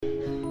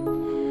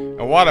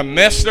And what a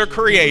mess they're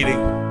creating.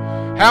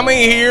 How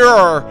many here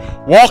are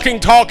walking,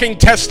 talking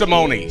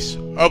testimonies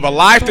of a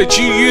life that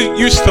you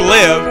used to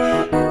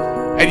live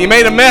and you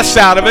made a mess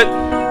out of it?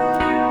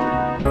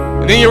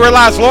 And then you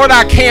realize, Lord,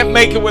 I can't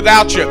make it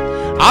without you.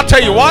 I'll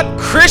tell you what,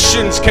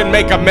 Christians can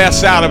make a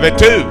mess out of it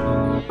too.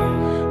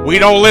 We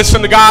don't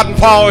listen to God and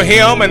follow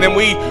Him, and then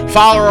we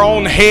follow our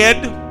own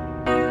head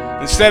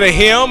instead of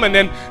Him, and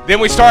then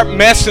we start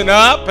messing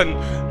up,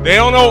 and they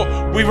don't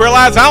know. We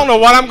realize, I don't know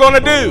what I'm going to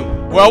do.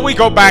 Well, we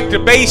go back to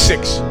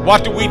basics.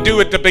 What do we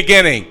do at the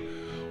beginning?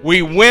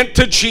 We went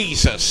to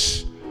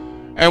Jesus,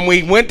 and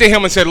we went to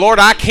Him and said, Lord,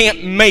 I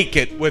can't make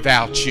it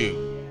without you.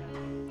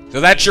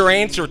 So that's your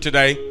answer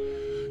today.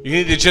 You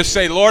need to just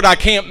say, Lord, I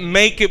can't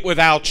make it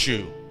without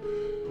you.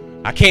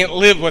 I can't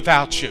live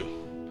without you.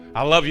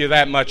 I love you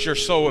that much. You're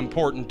so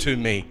important to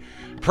me.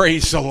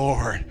 Praise the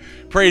Lord.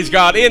 Praise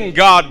God. Isn't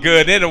God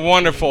good? Isn't it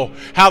wonderful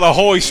how the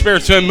Holy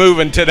Spirit's been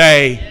moving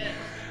today?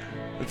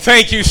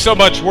 Thank you so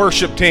much,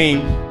 worship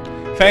team.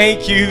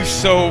 Thank you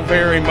so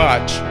very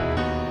much.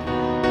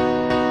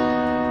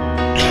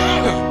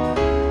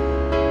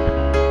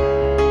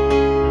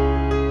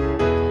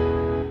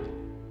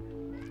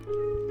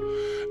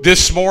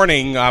 This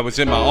morning, I was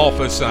in my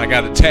office and I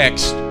got a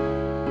text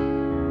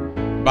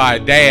by a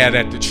dad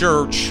at the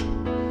church.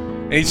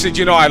 And he said,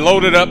 you know, I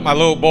loaded up my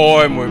little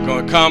boy and we're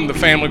going to come, the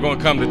family going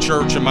to come to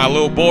church. And my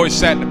little boy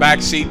sat in the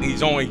back seat and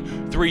he's only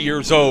 3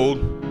 years old.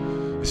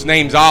 His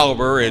name's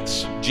Oliver.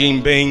 It's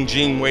Gene Bing.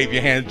 Gene, wave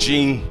your hand.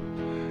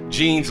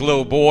 Gene's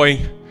little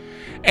boy.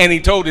 And he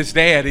told his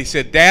dad, he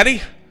said,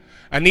 Daddy,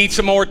 I need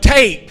some more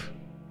tape.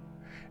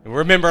 And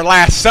remember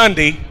last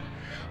Sunday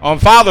on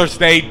Father's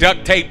Day,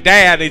 duct tape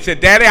Dad. He said,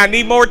 Daddy, I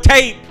need more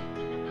tape.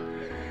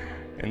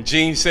 And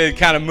Gene said it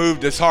kind of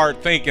moved his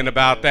heart thinking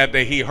about that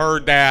he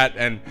heard that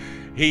and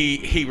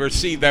he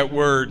received that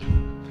word.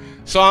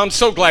 So I'm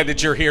so glad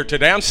that you're here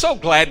today. I'm so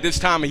glad this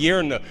time of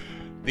year in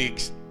the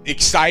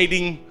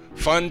exciting,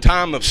 fun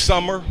time of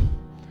summer,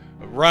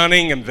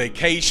 running and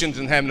vacations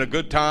and having a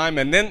good time.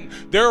 And then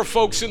there are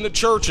folks in the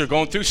church who are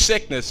going through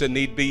sickness and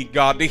need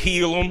God to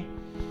heal them.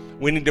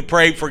 We need to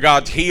pray for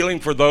God's healing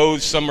for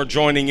those. Some are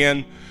joining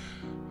in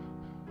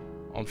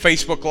on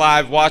Facebook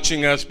Live,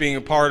 watching us, being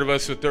a part of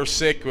us, if they're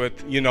sick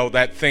with, you know,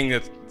 that thing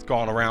that's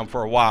gone around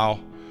for a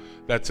while.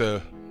 That's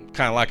a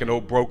kind of like an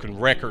old broken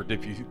record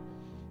if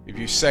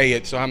you say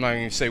it. So I'm not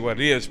going to say what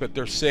it is, but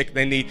they're sick.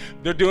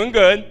 They're doing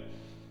good,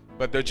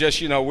 but they're just,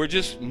 you know, we're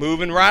just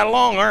moving right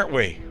along, aren't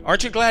we?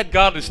 Aren't you glad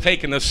God has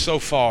taken us so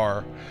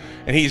far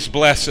and He's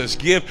blessed us?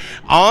 Give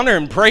honor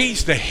and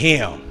praise to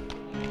Him.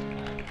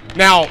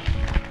 Now,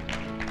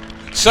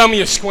 some of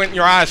you squinting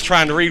your eyes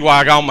trying to read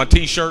while I got on my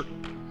t-shirt.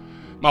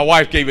 My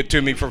wife gave it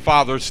to me for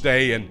Father's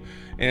Day, and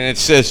it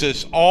says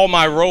this: all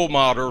my role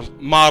models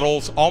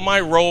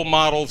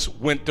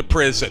went to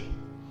prison.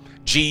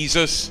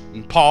 Jesus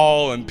and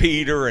Paul and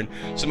Peter and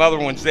some other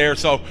ones there.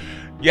 So,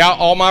 yeah,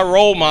 all my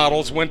role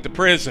models went to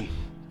prison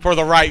for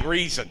the right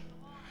reason.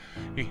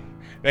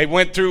 They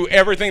went through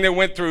everything they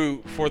went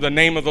through for the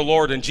name of the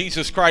Lord, and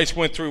Jesus Christ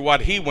went through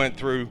what He went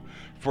through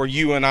for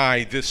you and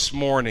I this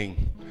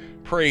morning.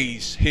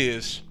 Praise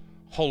His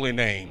holy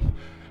name.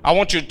 I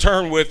want you to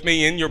turn with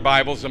me in your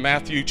Bibles to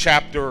Matthew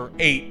chapter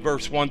 8,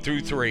 verse 1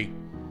 through 3.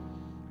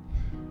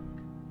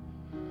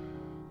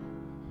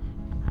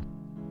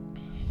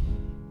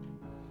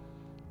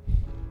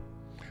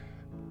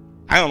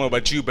 I don't know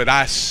about you, but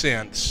I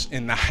sense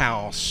in the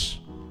house,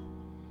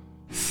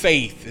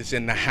 faith is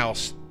in the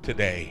house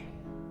today.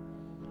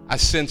 I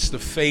sense the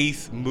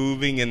faith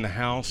moving in the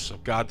house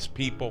of God's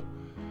people.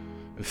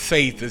 And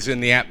faith is in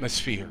the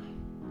atmosphere.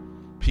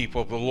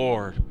 People of the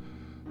Lord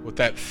with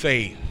that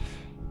faith.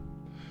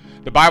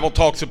 The Bible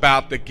talks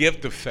about the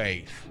gift of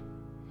faith,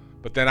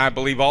 but then I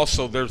believe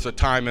also there's a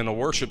time in a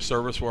worship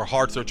service where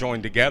hearts are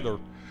joined together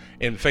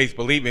in faith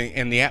believing,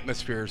 and the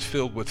atmosphere is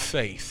filled with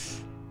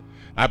faith.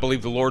 I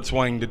believe the Lord's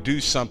wanting to do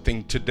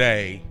something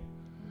today,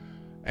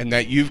 and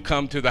that you've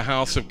come to the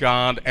house of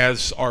God,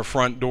 as our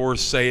front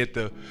doors say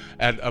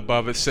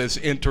above it says,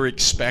 enter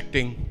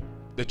expecting.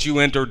 That you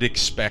entered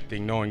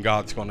expecting, knowing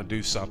God's going to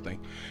do something.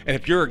 And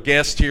if you're a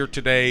guest here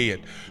today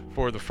and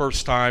for the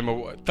first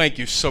time, thank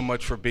you so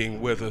much for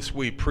being with us.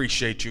 We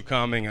appreciate you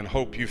coming and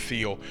hope you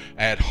feel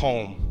at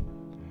home.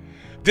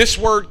 This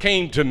word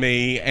came to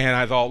me and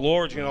I thought,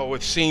 Lord, you know,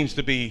 it seems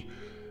to be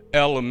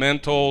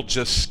elemental,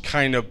 just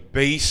kind of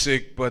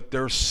basic, but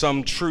there's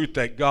some truth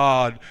that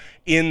God,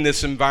 in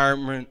this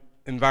environment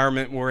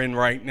we're in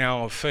right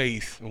now of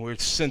faith, and we're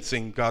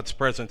sensing God's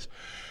presence,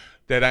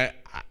 that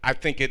I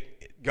think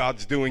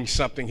God's doing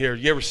something here.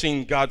 You ever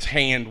seen God's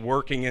hand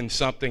working in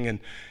something, and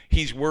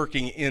He's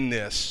working in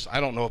this? I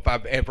don't know if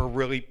I've ever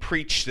really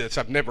preached this.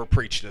 I've never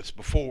preached this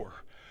before.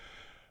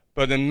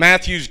 But in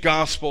Matthew's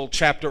Gospel,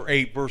 chapter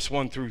 8, verse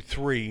 1 through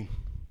 3,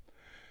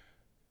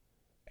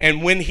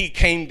 and when He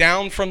came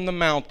down from the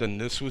mountain,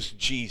 this was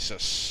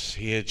Jesus.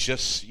 He had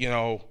just,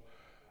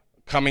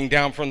 coming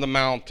down from the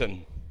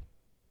mountain.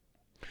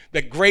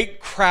 The great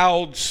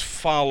crowds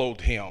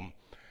followed Him,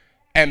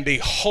 and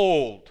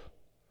behold,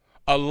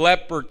 a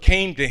leper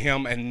came to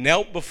him and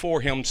knelt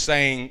before him,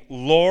 saying,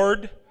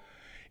 Lord,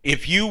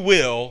 if you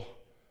will,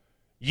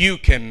 you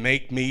can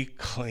make me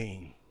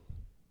clean.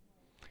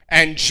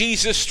 And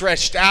Jesus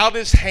stretched out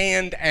his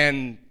hand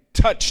and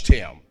touched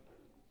him,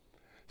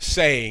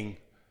 saying,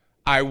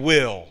 I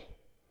will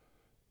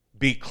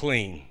be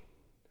clean.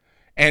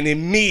 And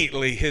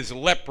immediately his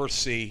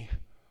leprosy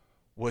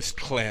was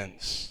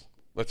cleansed.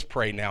 Let's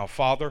pray now.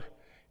 Father,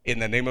 in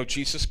the name of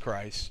Jesus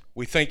Christ,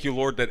 we thank you,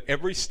 Lord, that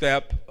every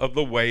step of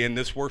the way in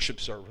this worship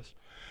service,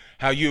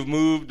 how you've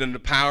moved in the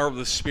power of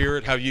the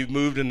Spirit, how you've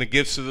moved in the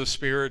gifts of the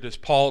Spirit, as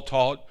Paul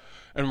taught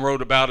and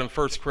wrote about in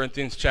 1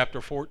 Corinthians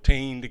chapter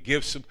 14, the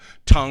gifts of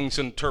tongues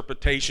and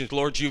interpretations.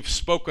 Lord, you've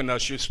spoken to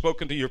us. You've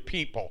spoken to your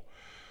people.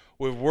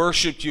 We've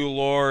worshiped you,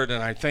 Lord,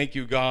 and I thank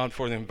you, God,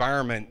 for the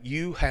environment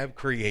you have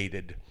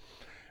created.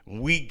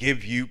 We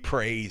give you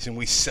praise and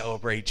we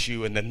celebrate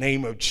you in the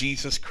name of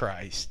Jesus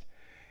Christ.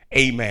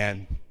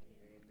 Amen.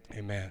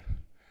 Amen.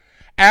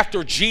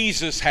 After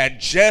Jesus had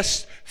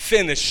just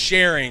finished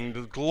sharing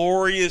the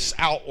glorious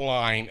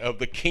outline of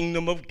the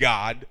kingdom of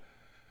God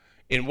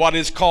in what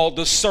is called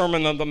the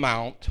Sermon on the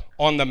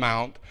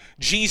Mount,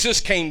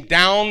 Jesus came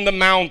down the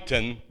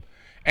mountain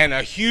and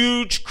a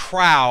huge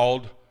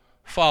crowd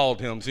followed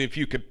him. See if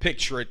you could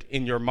picture it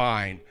in your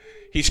mind.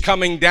 He's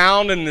coming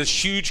down and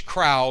this huge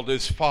crowd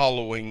is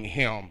following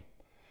him.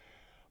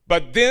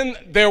 But then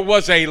there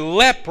was a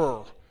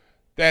leper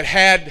that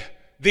had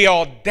the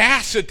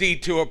audacity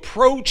to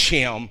approach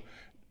him,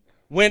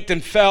 went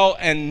and fell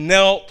and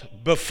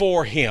knelt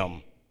before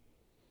him.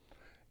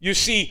 You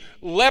see,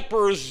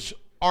 lepers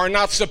are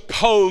not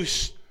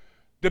supposed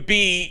to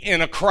be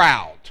in a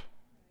crowd.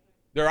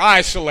 They're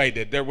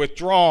isolated, they're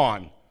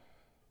withdrawn,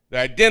 they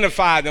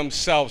identify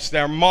themselves,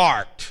 they're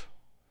marked.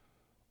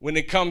 When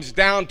it comes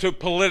down to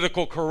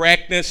political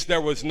correctness,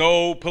 there was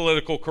no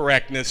political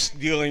correctness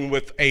dealing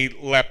with a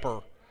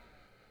leper.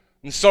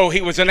 And so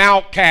he was an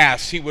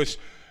outcast. He was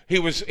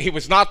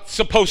not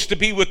supposed to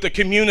be with the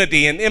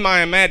community. And in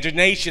my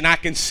imagination, I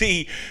can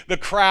see the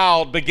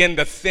crowd begin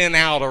to thin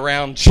out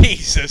around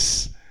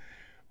Jesus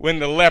when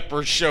the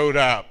leper showed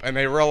up and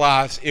they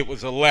realized it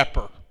was a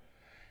leper.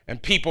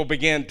 And people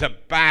began to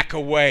back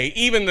away.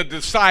 Even the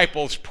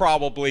disciples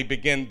probably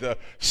began to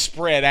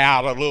spread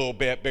out a little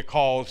bit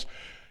because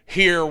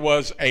here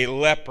was a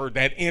leper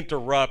that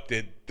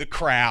interrupted the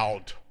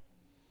crowd.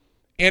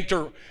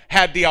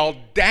 Had the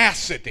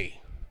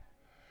audacity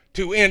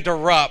to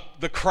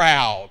interrupt the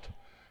crowd,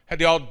 had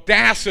the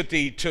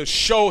audacity to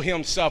show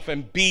himself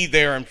and be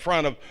there in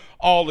front of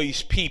all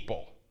these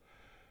people.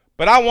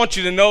 But I want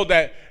you to know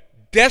that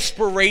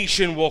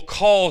desperation will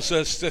cause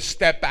us to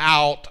step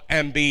out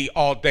and be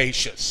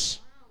audacious.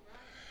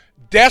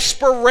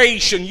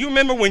 Desperation. You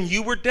remember when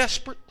you were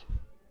desperate?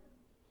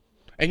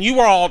 And you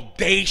were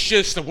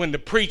audacious when the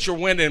preacher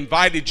went and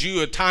invited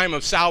you a time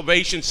of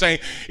salvation, saying,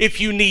 if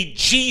you need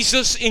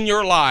Jesus in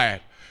your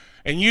life,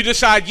 and you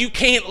decide you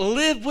can't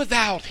live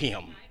without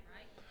him,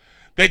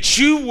 that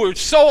you were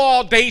so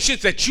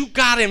audacious that you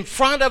got in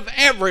front of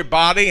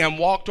everybody and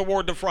walked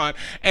toward the front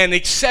and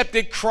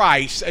accepted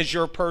Christ as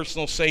your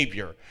personal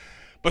Savior.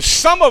 But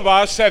some of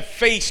us have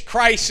faced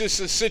crisis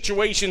and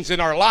situations in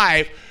our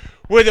life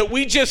where that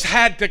we just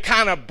had to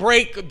kind of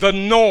break the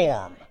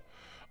norm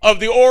of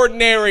the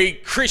ordinary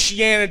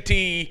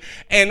Christianity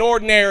and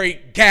ordinary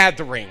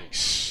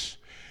gatherings.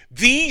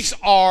 These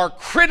are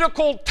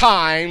critical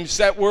times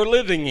that we're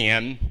living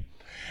in,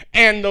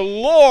 and the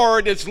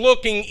Lord is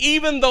looking,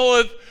 even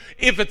though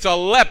if it's a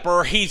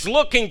leper, he's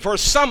looking for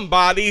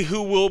somebody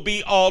who will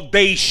be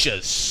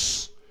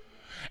audacious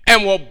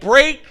and will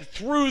break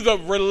through the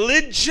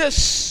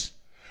religious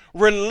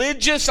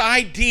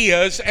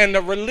ideas and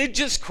the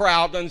religious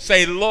crowd and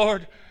say,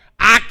 Lord,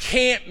 I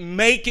can't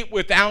make it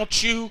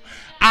without you.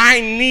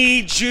 I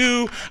need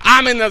you.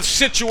 I'm in a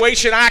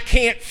situation I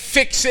can't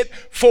fix it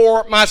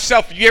for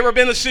myself. Have you ever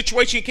been in a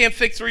situation you can't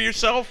fix for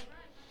yourself?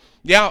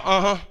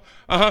 Yeah,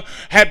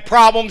 had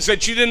problems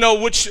that you didn't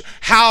know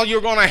how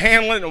you're going to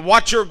handle it and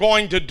what you're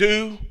going to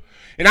do.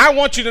 And I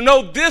want you to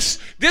know this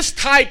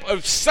type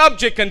of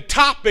subject and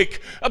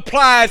topic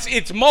applies.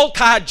 It's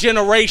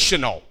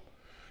multi-generational.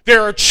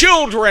 There are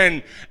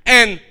children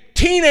and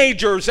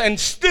teenagers and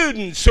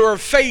students who are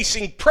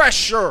facing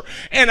pressure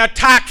and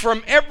attack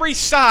from every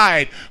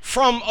side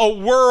from a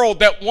world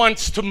that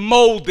wants to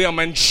mold them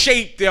and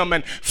shape them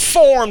and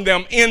form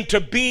them into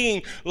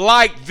being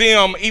like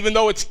them, even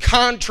though it's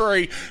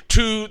contrary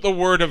to the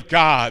Word of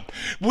God.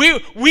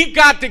 We've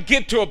got to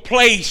get to a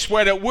place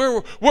where that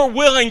we're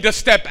willing to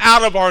step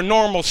out of our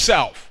normal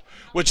self,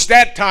 which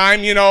that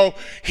time,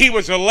 he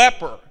was a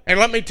leper. And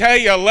let me tell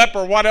you, a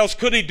leper, what else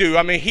could he do?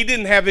 I mean, he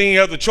didn't have any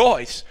other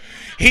choice.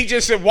 He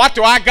just said, what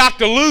do I got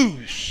to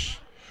lose?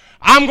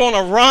 I'm going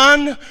to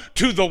run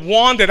to the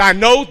one that I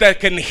know that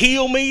can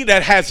heal me,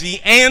 that has the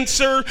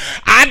answer.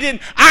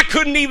 I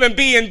couldn't even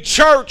be in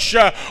church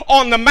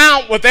on the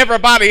mount with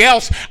everybody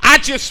else. I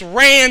just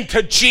ran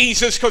to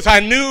Jesus because I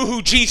knew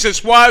who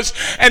Jesus was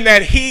and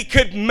that he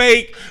could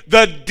make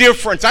the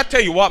difference. I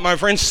tell you what, my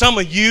friends, some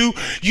of you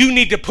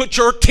need to put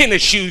your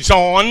tennis shoes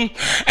on,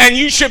 and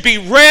you should be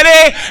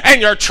ready,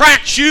 and your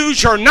track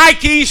shoes, your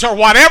Nikes, or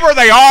whatever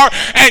they are,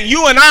 and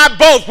you and I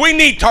both, we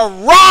need to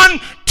run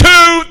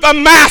to the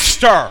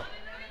Master.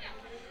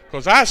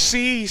 Because I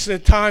see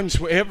at times,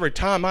 every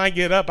time I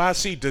get up, I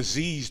see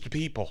diseased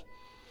people.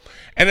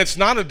 And it's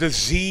not a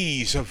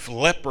disease of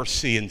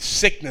leprosy and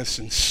sickness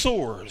and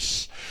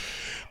sores.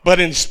 But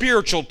in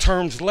spiritual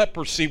terms,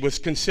 leprosy was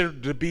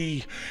considered to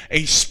be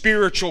a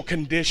spiritual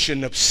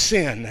condition of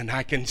sin. And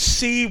I can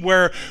see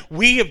where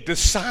we have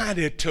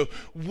decided to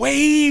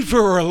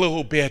waver a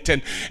little bit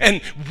and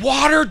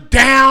water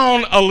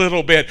down a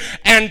little bit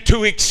and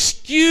to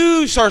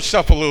excuse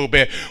ourselves a little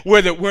bit,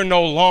 where that we're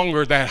no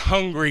longer that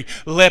hungry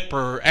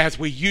leper as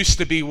we used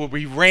to be, where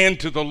we ran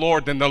to the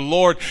Lord and the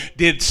Lord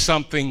did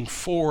something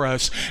for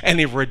us and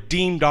he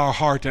redeemed our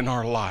heart and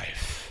our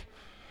life.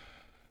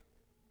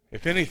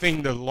 If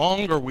anything, the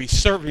longer we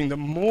serve him, the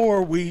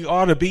more we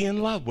ought to be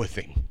in love with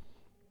him.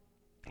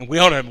 And we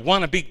ought to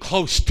want to be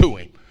close to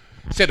him.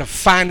 Instead of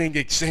finding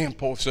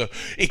examples of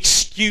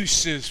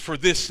excuses for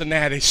this and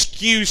that,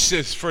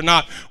 excuses for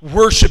not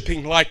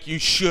worshiping like you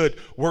should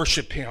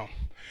worship him.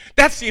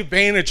 That's the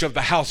advantage of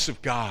the house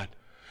of God.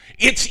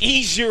 It's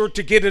easier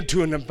to get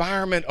into an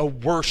environment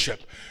of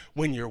worship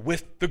when you're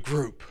with the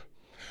group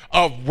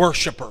of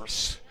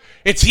worshipers.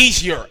 It's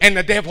easier, and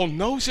the devil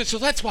knows it, so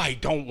that's why he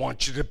don't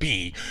want you to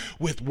be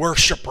with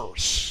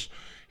worshipers.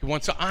 He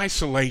wants to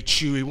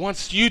isolate you. He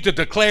wants you to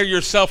declare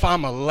yourself,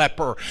 I'm a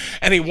leper.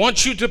 And he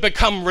wants you to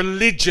become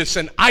religious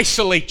and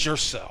isolate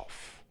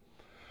yourself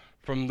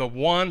from the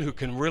one who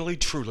can really,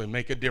 truly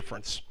make a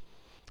difference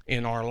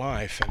in our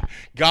life. And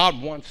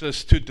God wants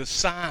us to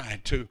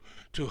decide to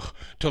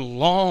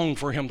long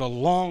for him, to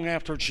long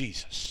after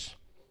Jesus.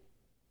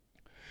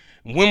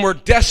 When we're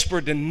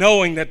desperate and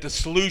knowing that the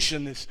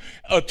solution is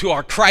to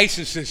our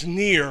crisis is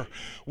near,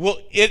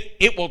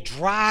 it will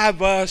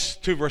drive us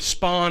to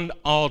respond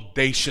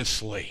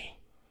audaciously.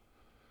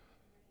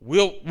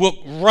 We'll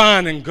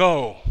run and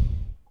go.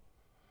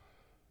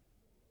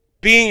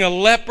 Being a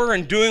leper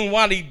and doing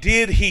what he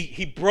did,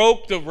 he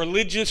broke the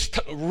religious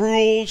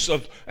rules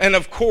and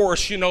of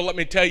course, let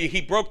me tell you, he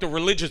broke the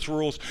religious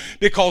rules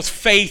because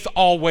faith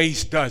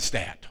always does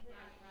that.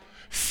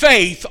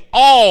 Faith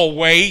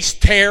always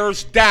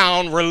tears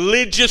down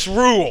religious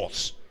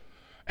rules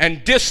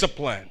and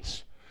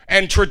disciplines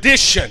and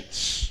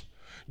traditions.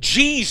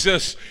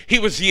 Jesus, he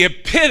was the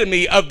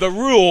epitome of the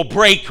rule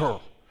breaker.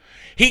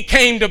 He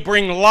came to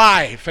bring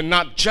life and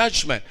not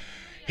judgment.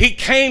 He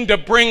came to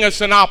bring us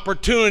an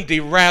opportunity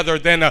rather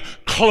than a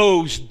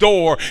closed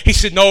door. He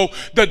said, no,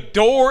 the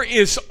door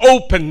is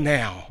open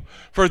now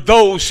for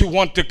those who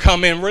want to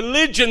come in.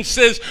 Religion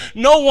says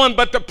no one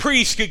but the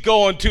priest could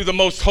go into the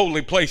most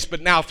holy place.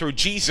 But now through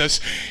Jesus,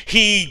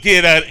 he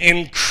did an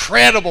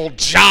incredible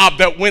job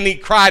that when he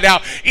cried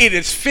out, it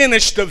is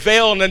finished, the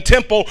veil in the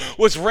temple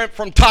was rent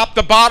from top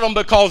to bottom,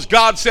 because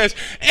God says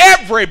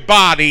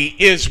everybody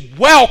is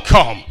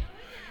welcome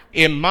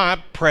in my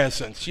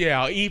presence.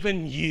 Yeah,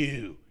 even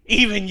you,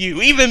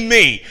 even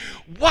me,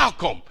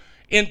 welcome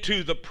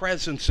into the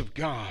presence of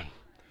God.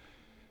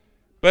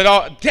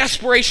 But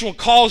desperation will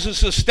cause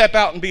us to step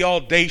out and be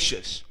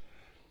audacious.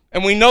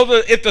 And we know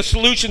that if the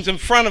solution's in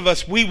front of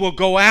us, we will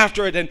go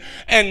after it.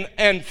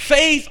 And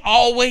faith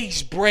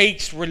always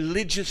breaks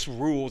religious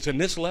rules. And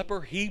this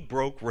leper, he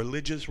broke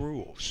religious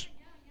rules.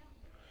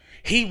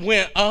 He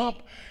went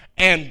up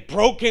and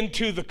broke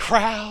into the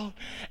crowd.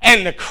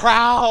 And the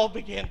crowd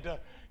began to,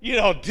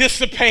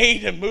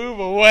 dissipate and move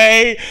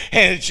away.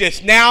 And it's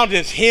just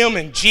him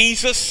and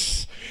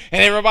Jesus.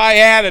 And everybody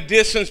had a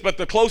distance, but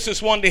the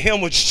closest one to him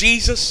was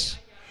Jesus.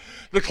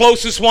 The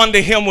closest one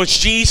to him was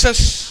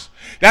Jesus.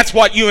 That's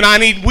what you and I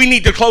need. We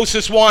need the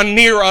closest one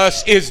near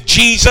us is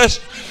Jesus.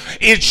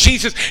 It's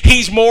Jesus.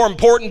 He's more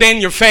important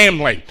than your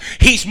family.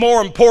 He's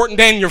more important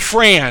than your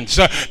friends.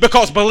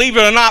 Because believe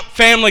it or not,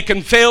 family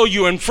can fail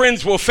you and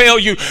friends will fail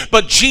you,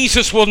 but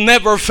Jesus will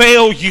never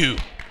fail you.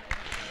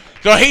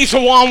 So he's the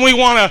one we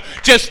want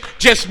to,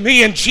 just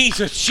me and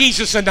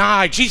Jesus and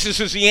I. Jesus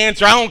is the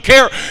answer. I don't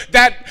care.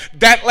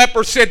 That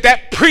leper said,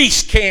 that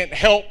priest can't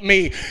help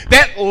me.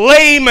 That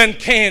layman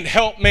can't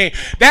help me.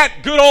 That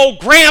good old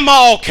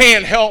grandma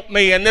can't help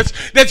me. And this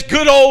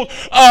good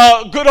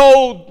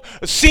old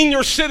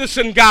senior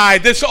citizen guy,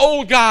 this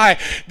old guy,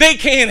 they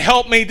can't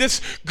help me. This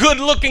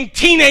good-looking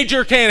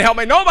teenager can't help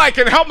me. Nobody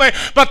can help me.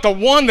 But the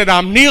one that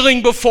I'm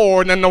kneeling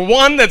before, and then the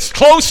one that's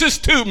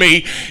closest to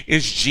me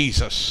is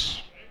Jesus.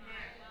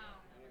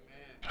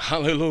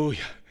 Hallelujah.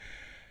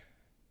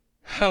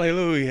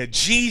 Hallelujah.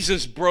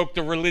 Jesus broke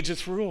the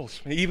religious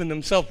rules. Even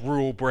himself,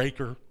 rule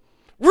breaker.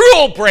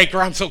 Rule breaker.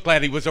 I'm so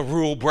glad he was a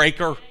rule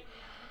breaker.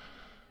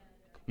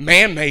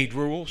 Man-made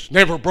rules.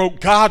 Never broke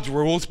God's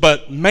rules,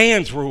 but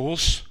man's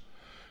rules.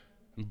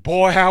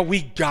 Boy, how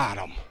we got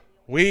them.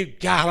 We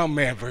got them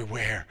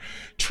everywhere.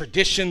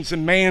 Traditions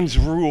and man's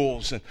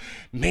rules and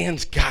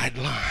man's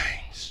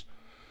guidelines.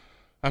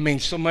 I mean,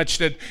 so much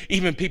that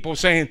even people are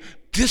saying,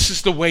 this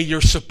is the way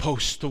you're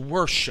supposed to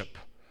worship.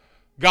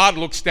 God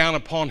looks down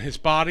upon his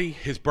body,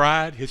 his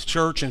bride, his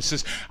church, and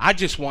says, I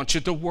just want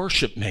you to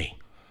worship me.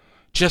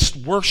 Just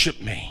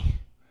worship me.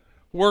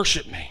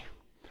 Worship me.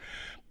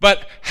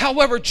 But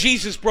however,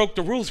 Jesus broke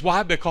the rules.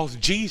 Why? Because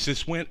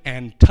Jesus went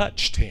and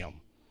touched him.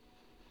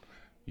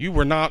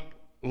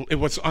 It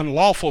was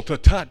unlawful to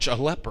touch a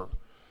leper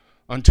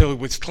until he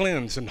was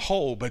cleansed and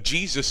whole. But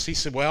Jesus, he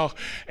said, well,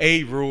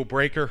 a rule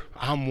breaker,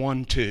 I'm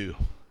one too.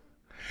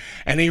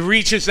 And he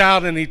reaches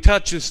out and he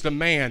touches the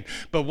man.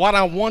 But what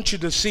I want you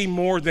to see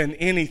more than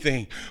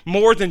anything,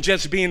 more than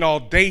just being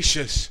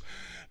audacious,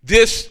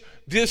 this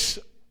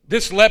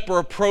leper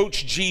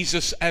approached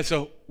Jesus as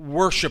a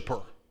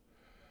worshiper.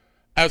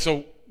 As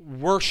a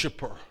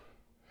worshiper.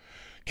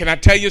 Can I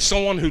tell you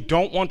someone who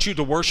don't want you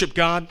to worship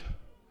God?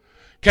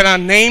 Can I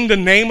name the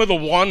name of the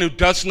one who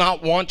does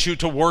not want you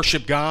to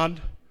worship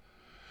God?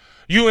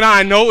 You and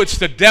I know it's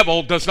the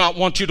devil does not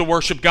want you to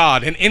worship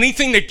God. And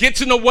anything that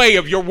gets in the way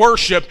of your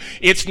worship,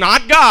 it's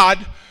not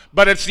God,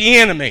 but it's the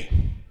enemy.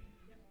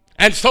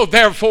 And so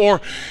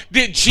therefore,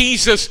 did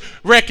Jesus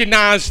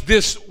recognize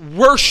this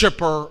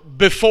worshiper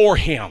before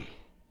him?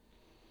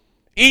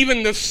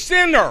 Even the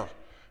sinner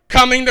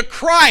coming to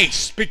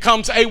Christ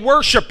becomes a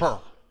worshiper.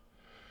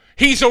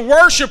 He's a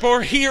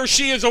worshiper, he or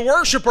she is a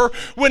worshiper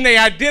when they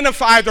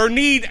identify their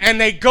need and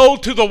they go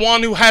to the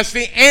one who has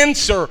the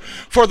answer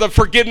for the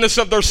forgiveness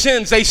of their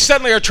sins. They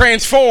suddenly are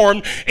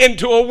transformed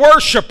into a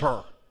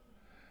worshiper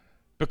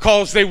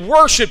because they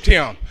worshiped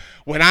him.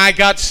 When I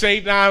got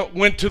saved and I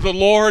went to the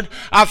Lord,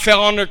 I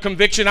fell under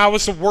conviction. I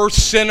was the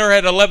worst sinner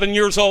at 11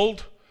 years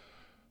old.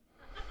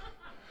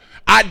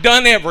 I'd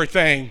done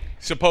everything,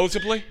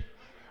 supposedly.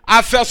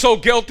 I felt so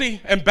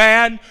guilty and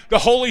bad. The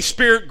Holy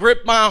Spirit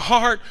gripped my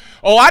heart.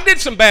 Oh, I did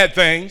some bad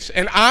things,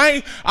 and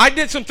I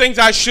did some things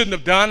I shouldn't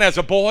have done as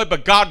a boy,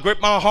 but God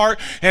gripped my heart,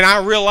 and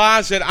I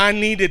realized that I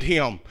needed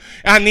him.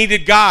 I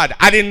needed God.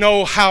 I didn't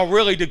know how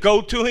really to go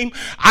to him.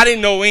 I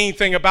didn't know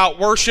anything about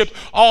worship.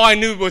 All I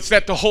knew was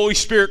that the Holy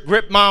Spirit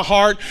gripped my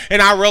heart,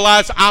 and I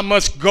realized I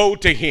must go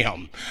to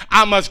him.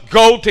 I must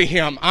go to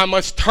him. I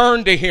must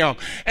turn to him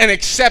and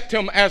accept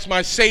him as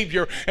my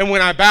Savior. And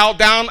when I bowed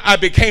down, I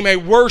became a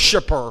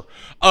worshiper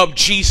of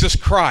Jesus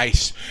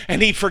Christ,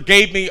 and he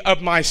forgave me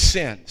of my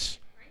sins.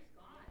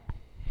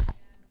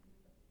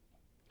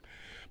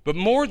 But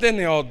more than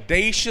the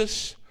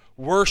audacious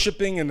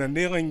worshiping and the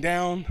kneeling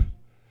down,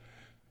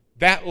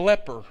 that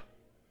leper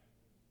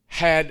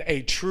had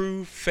a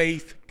true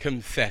faith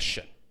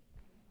confession.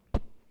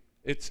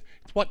 It's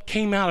what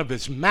came out of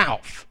his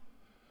mouth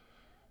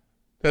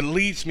that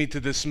leads me to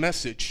this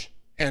message,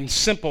 and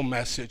simple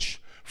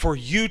message for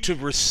you to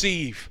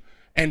receive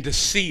and to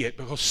see it,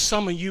 because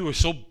some of you are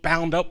so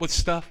bound up with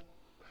stuff.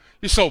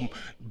 You're so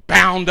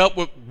bound up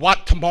with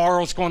what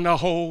tomorrow's going to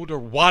hold or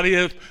what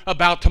if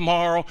about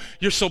tomorrow.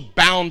 You're so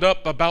bound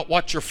up about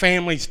what your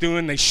family's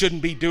doing. They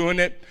shouldn't be doing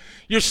it.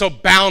 You're so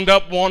bound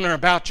up wondering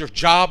about your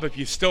job if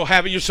you still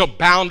have it. You're so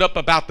bound up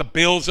about the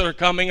bills that are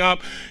coming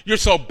up. You're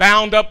so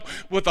bound up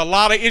with a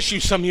lot of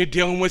issues. Some of you are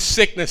dealing with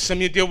sickness. Some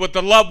of you deal with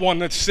the loved one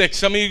that's sick.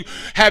 Some of you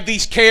have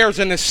these cares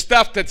and this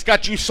stuff that's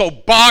got you so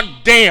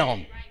bogged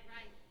down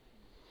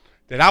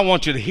that I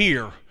want you to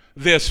hear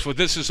this, for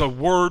this is a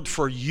word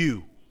for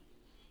you.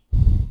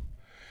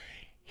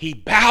 He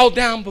bowed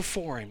down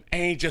before him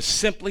and he just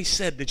simply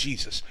said to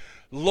Jesus,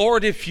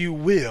 Lord, if you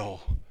will,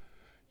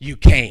 you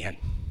can.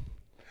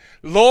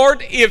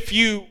 Lord, if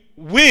you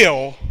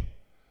will,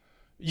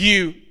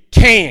 you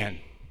can.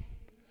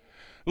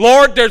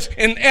 Lord,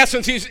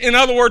 in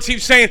other words,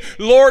 he's saying,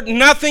 Lord,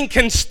 nothing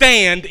can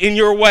stand in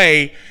your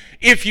way.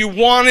 If you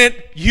want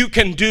it, you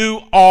can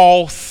do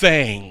all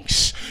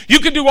things. You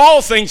can do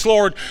all things,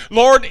 Lord.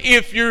 Lord,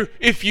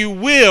 if you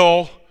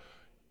will,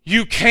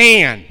 you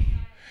can.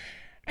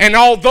 And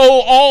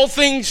although all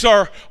things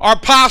are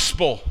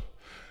possible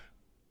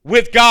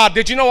with God,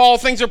 did you know all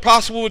things are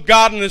possible with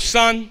God and his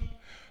Son?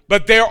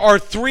 But there are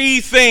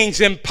three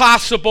things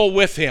impossible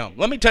with him.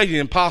 Let me tell you the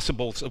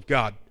impossibles of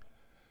God.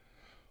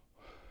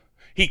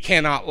 He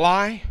cannot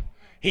lie,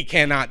 he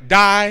cannot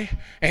die,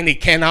 and he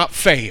cannot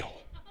fail.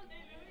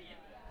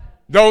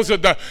 Those are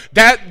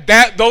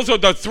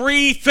the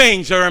three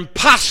things that are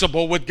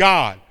impossible with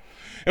God.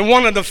 And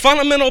one of the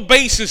fundamental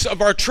bases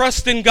of our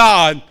trust in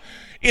God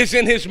is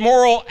in his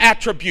moral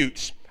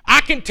attributes. I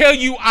can tell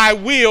you I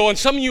will, and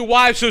some of you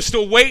wives are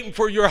still waiting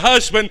for your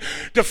husband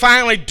to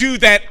finally do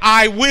that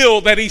I will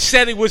that he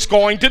said he was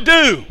going to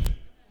do.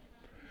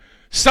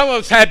 Some of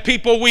us had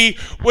people, we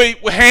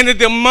handed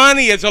them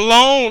money as a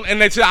loan,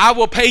 and they said, I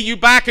will pay you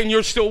back, and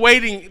you're still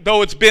waiting,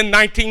 though it's been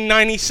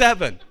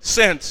 1997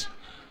 since.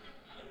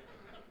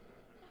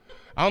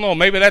 I don't know,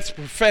 maybe that's a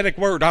prophetic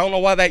word. I don't know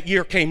why that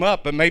year came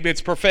up, but maybe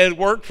it's a prophetic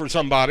word for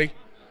somebody.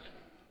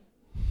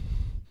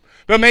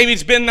 But maybe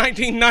it's been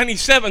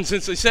 1997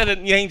 since they said it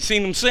and you ain't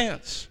seen them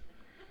since.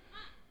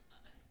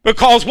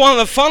 Because one of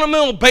the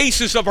fundamental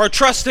bases of our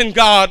trust in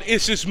God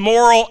is his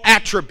moral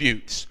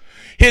attributes,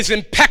 his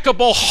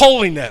impeccable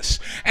holiness,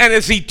 and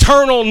his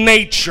eternal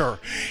nature.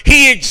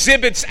 He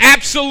exhibits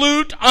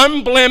absolute,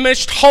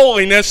 unblemished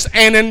holiness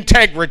and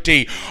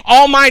integrity.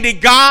 Almighty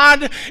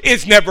God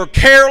is never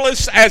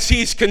careless, as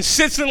he's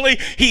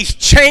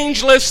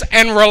changeless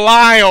and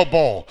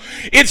reliable.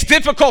 It's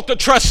difficult to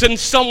trust in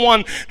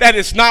someone that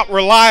is not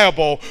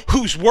reliable,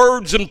 whose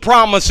words and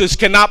promises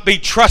cannot be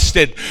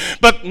trusted.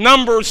 But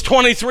Numbers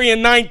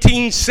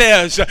 23:19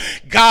 says,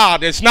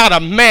 God is not a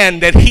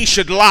man that he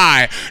should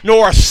lie,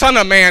 nor a son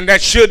of man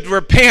that should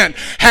repent.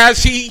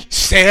 Has he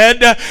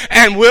said,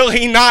 and will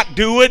he not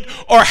do it?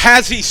 Or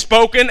has he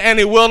spoken, and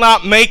he will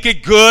not make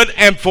it good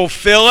and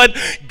fulfill it?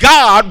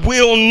 God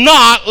will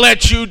not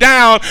let you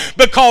down,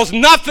 because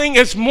nothing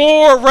is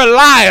more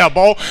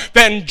reliable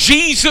than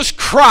Jesus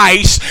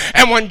Christ.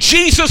 And when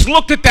Jesus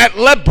looked at that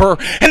leper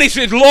and he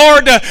said,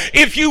 Lord,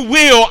 if you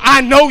will,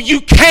 I know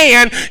you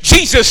can.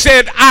 Jesus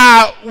said,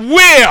 I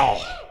will.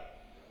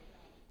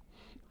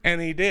 And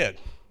he did.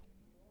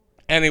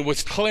 And he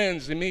was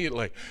cleansed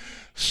immediately.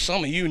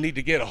 Some of you need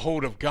to get a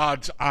hold of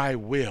God's I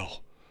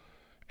will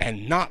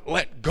and not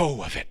let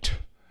go of it.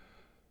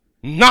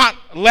 Not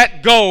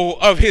let go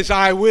of his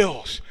I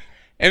wills.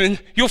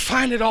 And you'll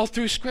find it all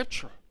through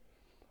Scripture.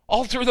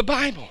 All through the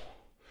Bible.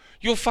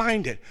 You'll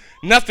find it.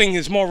 Nothing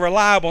is more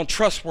reliable and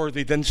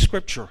trustworthy than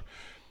Scripture.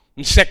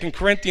 In 2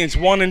 Corinthians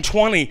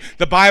 1:20,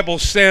 the Bible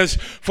says,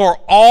 for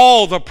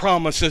all the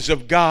promises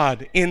of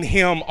God in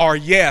him are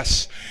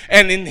yes,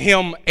 and in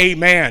him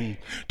amen,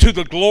 to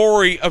the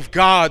glory of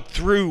God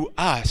through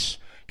us.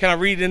 Can I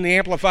read in the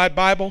Amplified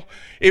Bible?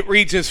 It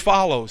reads as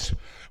follows.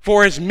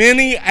 For as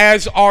many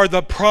as are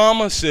the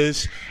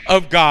promises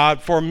of God,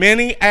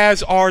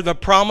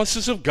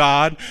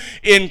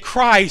 in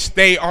Christ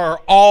they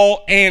are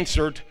all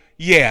answered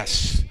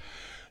yes.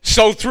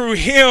 So through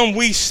him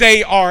we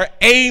say our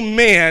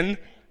amen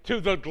to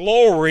the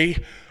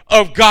glory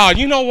of God.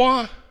 You know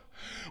what?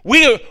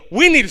 We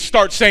need to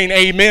start saying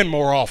amen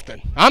more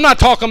often. I'm not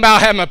talking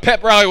about having a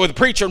pep rally with a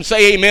preacher and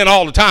say amen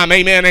all the time.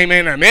 Amen,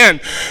 amen,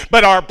 amen.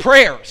 But our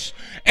prayers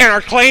and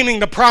our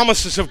claiming the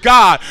promises of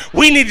God,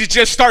 we need to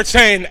just start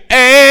saying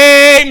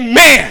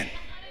amen.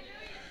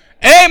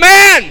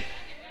 Amen.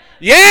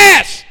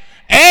 Yes.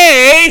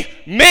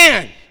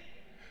 Amen.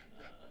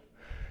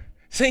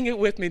 Sing it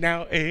with me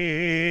now.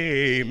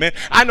 Amen.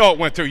 I know it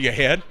went through your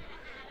head.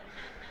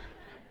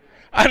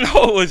 I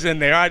know it was in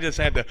there. I just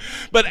had to.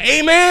 But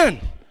amen.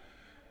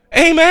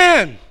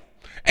 Amen.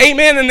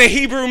 Amen in the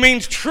Hebrew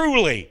means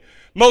truly,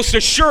 most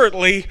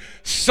assuredly,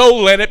 so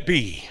let it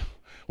be.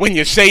 When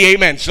you say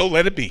amen, so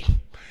let it be.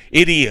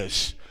 It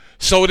is.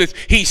 So it is.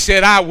 He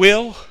said, I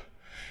will,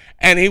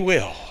 and he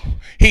will.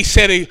 He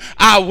said,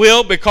 I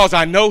will, because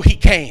I know he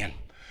can.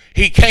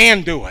 He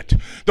can do it.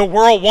 The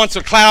world wants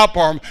to cloud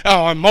up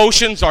our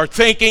emotions, our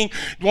thinking,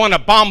 want to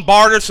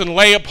bombard us and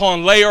lay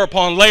upon layer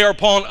upon layer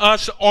upon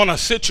us on a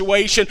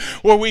situation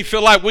where we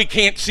feel like we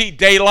can't see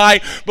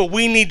daylight, but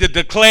we need to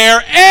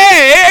declare,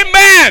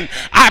 amen.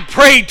 I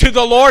prayed to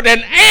the Lord, and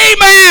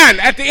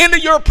amen. At the end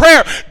of your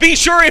prayer, be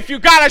sure if you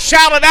got to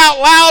shout it out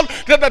loud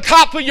to the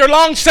top of your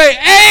lungs, say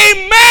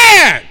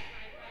amen.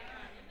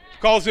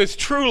 Because it's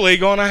truly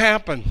going to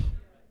happen.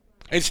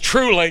 It's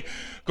truly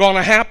going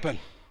to happen.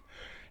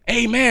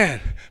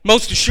 Amen.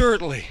 Most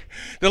assuredly.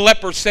 The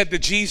leper said to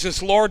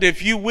Jesus, Lord,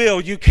 if you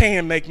will, you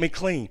can make me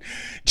clean.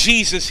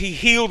 Jesus, he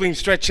healed him,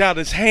 stretched out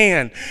his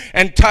hand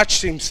and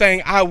touched him,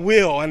 saying, I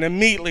will. And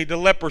immediately the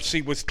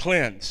leprosy was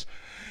cleansed.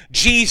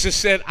 Jesus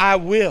said, I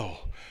will.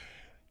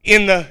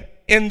 In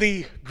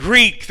the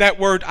Greek, that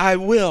word I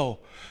will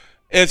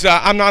is,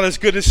 I'm not as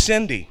good as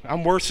Cindy.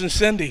 I'm worse than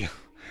Cindy.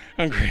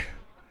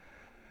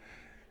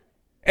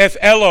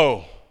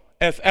 Ethelo.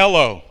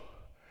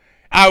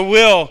 I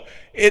will.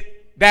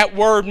 That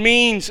word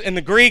means, in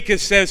the Greek, it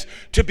says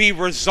to be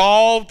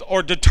resolved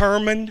or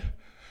determined,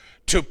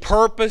 to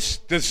purpose,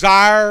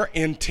 desire,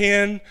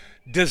 intend,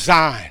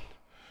 design.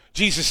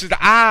 Jesus said,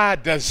 I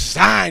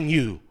design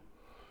you.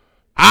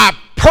 I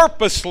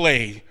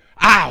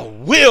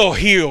will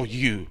heal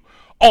you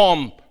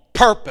on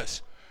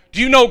purpose.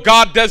 Do you know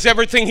God does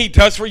everything he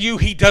does for you?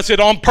 He does it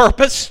on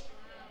purpose.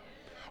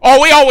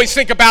 Oh, we always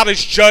think about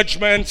his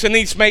judgments and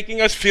he's making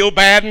us feel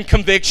bad and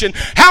conviction.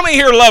 How many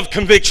here love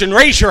conviction?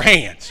 Raise your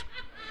hands.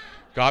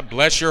 God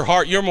bless your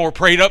heart. You're more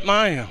prayed up than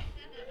I am.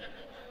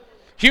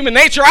 Human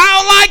nature,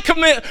 I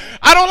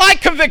don't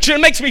like conviction.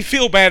 It makes me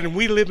feel bad. And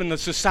we live in a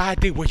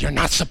society where you're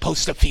not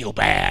supposed to feel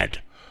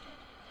bad.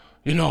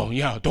 You know,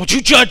 yeah, don't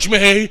you judge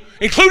me.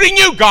 Including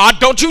you, God,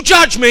 don't you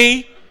judge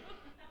me.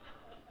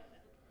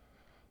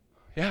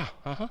 Yeah,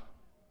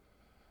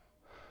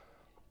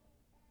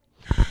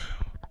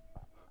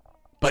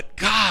 But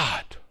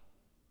God,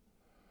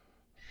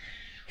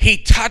 he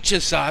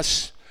touches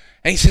us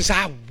and he says,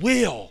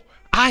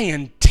 I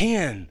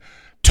intend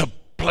to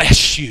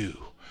bless you.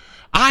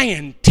 I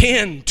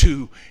intend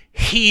to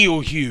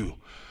heal you.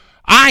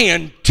 I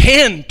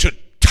intend to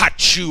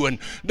touch you and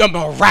the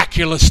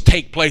miraculous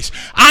take place.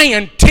 I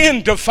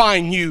intend to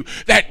find you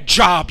that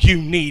job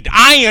you need.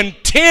 I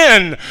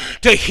intend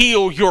to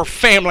heal your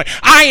family.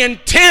 I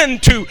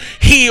intend to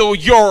heal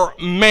your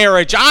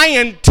marriage. I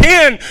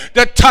intend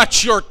to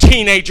touch your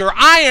teenager.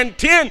 I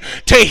intend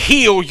to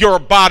heal your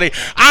body.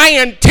 I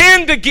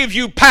intend to give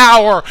you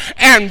power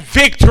and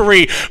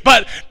victory.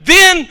 But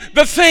then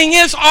the thing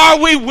is, are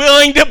we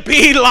willing to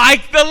be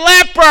like the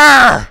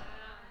leper?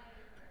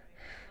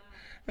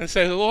 And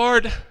say,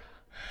 Lord,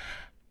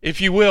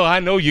 if you will, I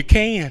know you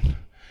can.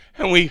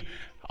 And we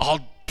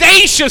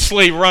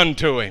audaciously run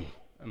to him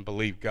and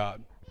believe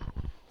God.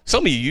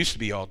 Some of you used to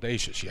be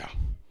audacious, yeah.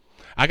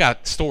 I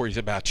got stories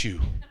about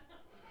you.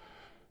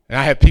 And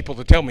I have people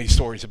to tell me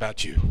stories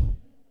about you.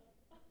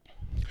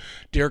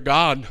 Dear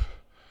God,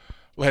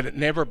 let it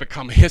never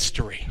become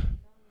history.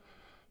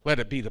 Let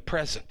it be the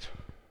present.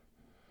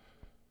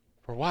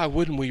 For why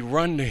wouldn't we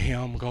run to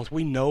him? Because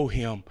we know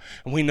him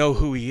and we know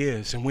who he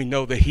is and we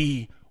know that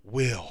he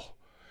will.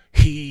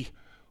 He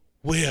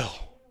will.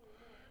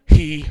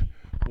 He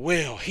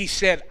will. He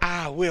said,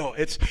 I will.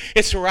 It's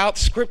throughout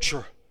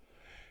Scripture.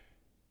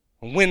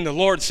 When the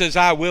Lord says,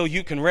 I will,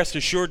 you can rest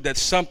assured that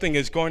something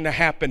is going to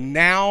happen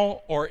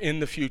now or in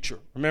the future.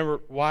 Remember,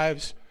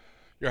 wives,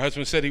 your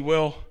husband said he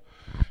will,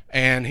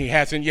 and he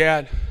hasn't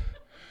yet.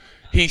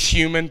 He's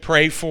human.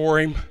 Pray for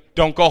him.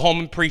 Don't go home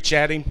and preach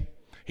at him.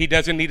 He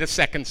doesn't need a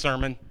second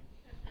sermon.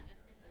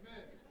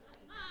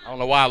 I don't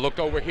know why I looked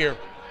over here.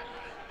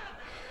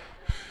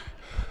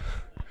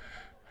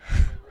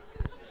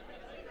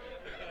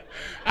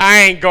 I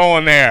ain't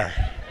going there.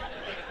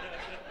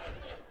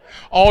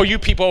 All you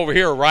people over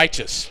here are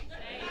righteous.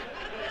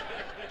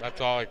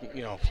 That's all,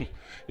 you know,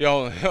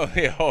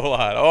 a whole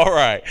lot. All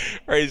right.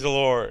 Praise the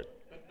Lord.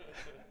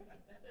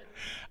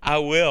 I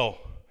will.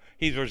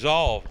 He's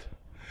resolved.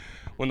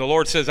 When the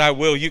Lord says, I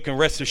will, you can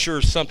rest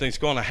assured something's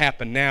going to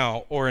happen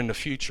now or in the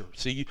future.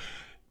 See,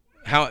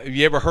 have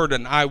you ever heard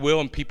an I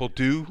will and people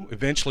do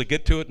eventually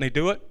get to it and they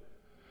do it?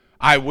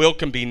 I will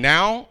can be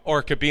now or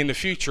it could be in the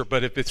future,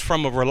 but if it's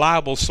from a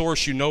reliable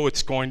source, you know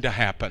it's going to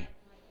happen.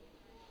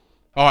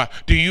 All right.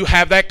 Do you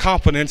have that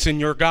confidence in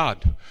your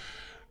God?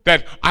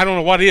 That, I don't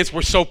know what it is,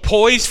 we're so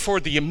poised for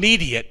the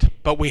immediate,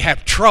 but we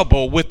have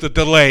trouble with the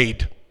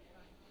delayed.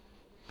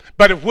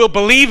 But if we'll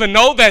believe and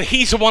know that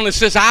he's the one that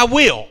says, I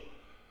will.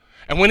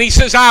 And when he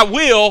says, I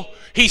will,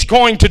 he's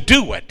going to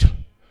do it.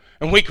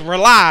 And we can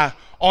rely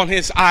on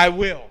his I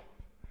will.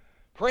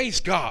 Praise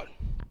God.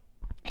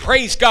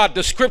 Praise God.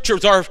 The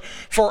scriptures are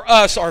for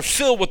us are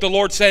filled with the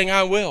Lord saying,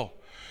 I will.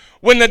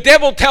 When the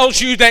devil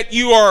tells you that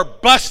you are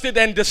busted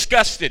and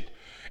disgusted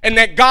and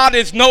that God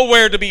is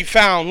nowhere to be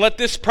found, let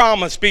this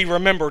promise be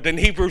remembered in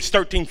Hebrews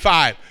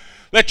 13:5.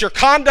 Let your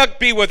conduct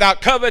be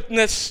without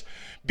covetousness.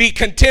 Be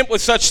content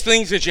with such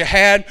things as you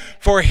had,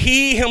 for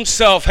he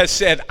himself has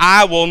said,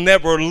 I will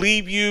never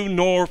leave you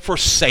nor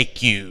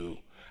forsake you.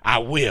 I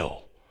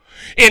will.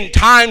 In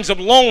times of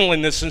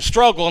loneliness and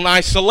struggle and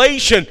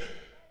isolation,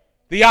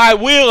 the I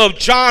will of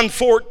John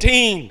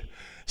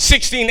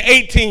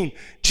 14:16-18,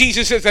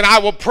 Jesus says, and I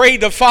will pray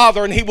the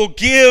Father, and he will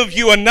give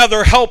you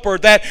another helper,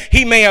 that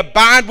he may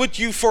abide with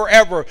you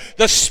forever,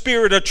 the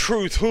Spirit of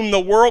truth, whom the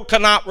world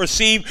cannot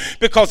receive,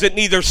 because it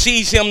neither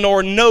sees him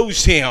nor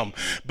knows him.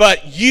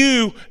 But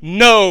you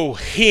know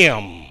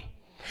him,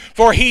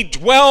 for he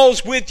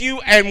dwells with you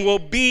and will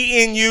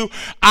be in you.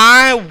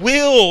 I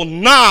will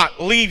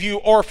not leave you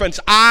orphans.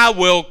 I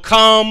will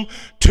come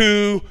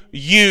to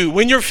you.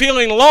 When you're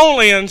feeling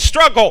lonely and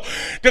struggle,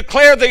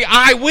 declare the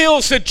I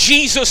wills that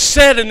Jesus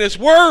said in his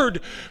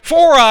word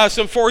for us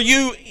and for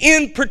you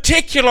in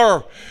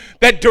particular,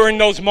 that during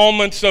those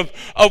moments of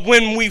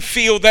when we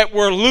feel that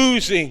we're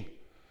losing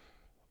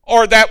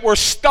or that we're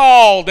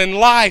stalled in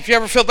life. You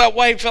ever feel that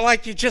way? Feel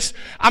like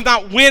I'm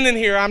not winning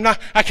here.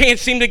 I can't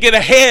seem to get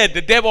ahead.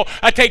 The devil,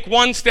 I take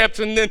one step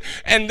and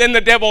then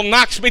the devil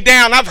knocks me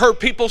down. I've heard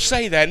people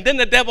say that. And then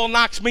the devil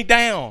knocks me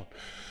down.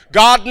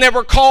 God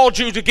never called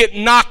you to get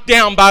knocked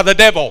down by the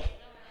devil.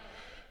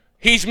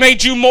 He's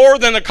made you more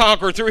than a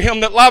conqueror through him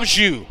that loves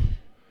you.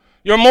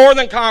 You're more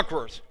than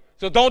conquerors.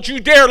 So don't you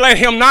dare let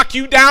him knock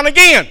you down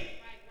again.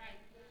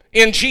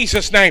 In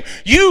Jesus' name.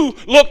 You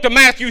look to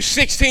Matthew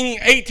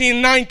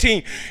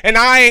 16:18-19. And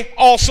I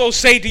also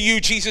say to you,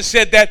 Jesus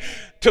said that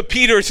to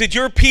Peter. He said,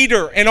 you're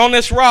Peter, and on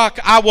this rock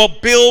I will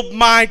build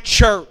my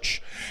church.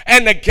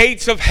 And the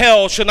gates of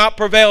hell shall not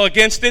prevail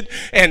against it.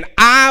 And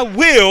I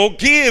will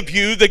give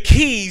you the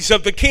keys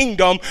of the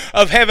kingdom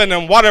of heaven.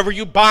 And whatever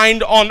you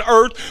bind on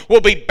earth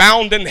will be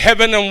bound in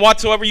heaven. And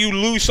whatsoever you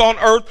loose on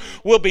earth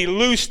will be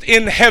loosed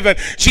in heaven.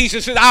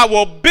 Jesus said, I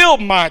will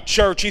build my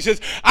church. He says,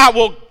 I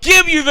will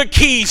give you the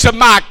keys of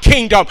my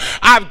kingdom.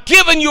 I've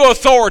given you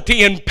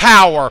authority and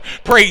power.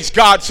 Praise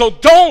God. So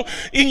don't,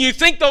 and you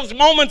think those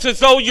moments as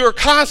though you're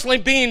constantly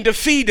being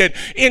defeated.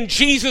 In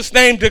Jesus'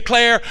 name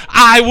declare,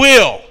 I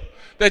will.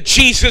 That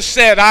Jesus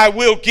said, I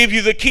will give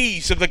you the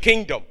keys of the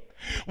kingdom.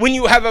 When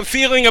you have a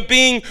feeling of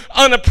being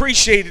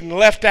unappreciated and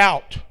left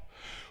out.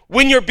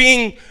 When you're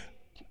being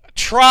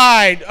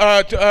tried,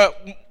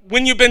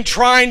 when you've been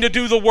trying to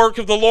do the work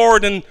of the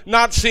Lord and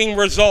not seeing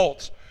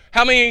results?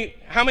 How many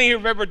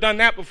have ever done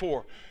that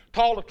before?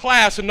 Taught a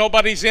class and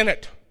nobody's in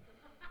it.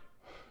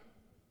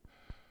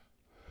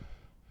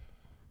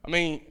 I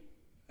mean,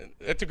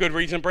 that's a good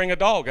reason to bring a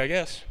dog, I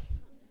guess.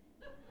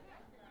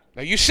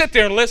 Now you sit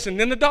there and listen,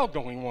 then the dog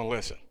don't even want to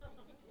listen.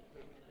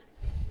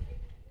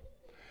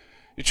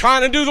 You're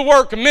trying to do the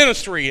work of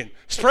ministry and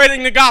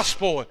spreading the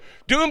gospel and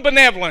doing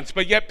benevolence,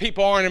 but yet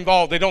people aren't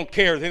involved. They don't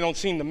care. They don't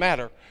seem to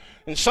matter.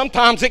 And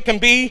sometimes it can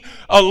be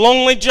a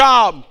lonely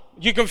job.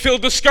 You can feel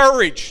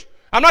discouraged.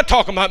 I'm not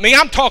talking about me.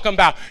 I'm talking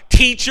about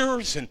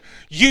teachers and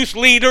youth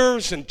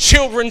leaders and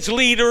children's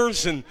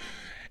leaders and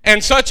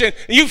such. And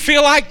you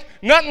feel like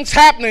nothing's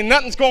happening,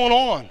 nothing's going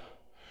on.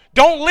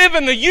 Don't live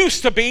in the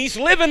used to be's,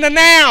 live in the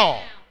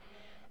now.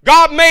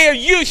 God may have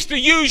used to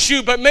use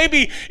you, but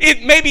maybe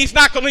he's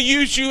not going to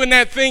use you in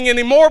that thing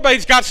anymore, but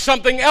he's got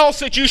something else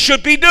that you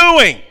should be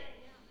doing.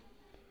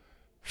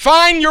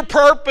 Find your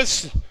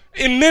purpose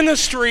in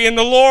ministry in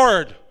the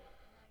Lord.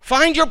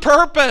 Find your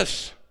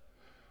purpose.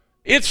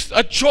 It's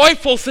a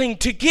joyful thing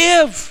to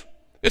give.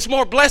 It's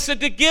more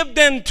blessed to give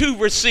than to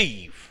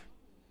receive.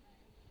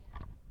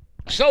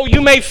 So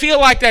you may feel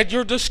like that.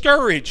 You're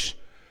discouraged.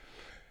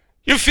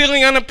 You're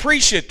feeling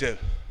unappreciative.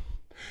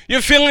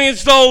 You're feeling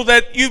as though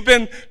that you've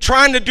been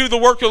trying to do the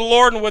work of the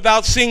Lord and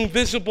without seeing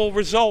visible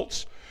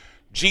results.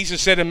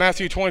 Jesus said in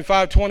Matthew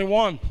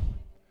 25:21,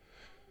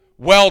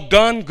 well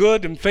done,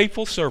 good and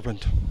faithful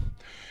servant.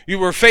 You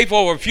were faithful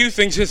over a few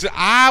things. He said,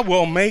 I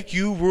will make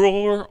you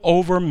ruler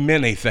over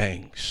many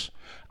things.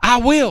 I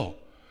will.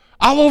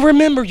 I will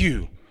remember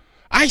you.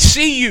 I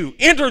see you.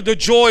 Enter the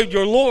joy of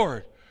your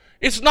Lord.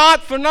 It's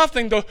not for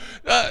nothing.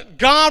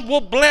 God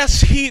will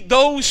bless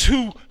those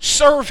who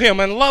serve him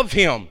and love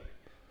him.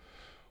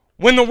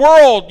 When the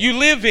world you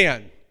live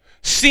in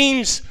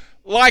seems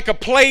like a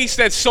place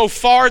that's so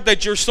far,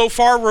 that you're so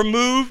far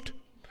removed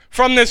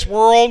from this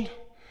world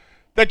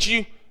that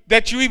you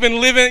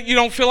even live in it, you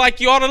don't feel like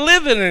you ought to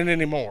live in it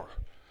anymore.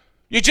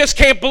 You just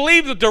can't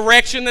believe the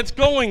direction that's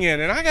going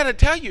in. And I got to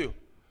tell you,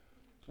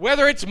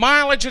 whether it's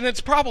mileage, and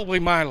it's probably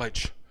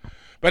mileage,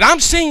 but I'm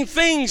seeing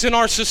things in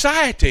our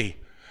society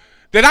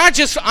that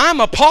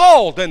I'm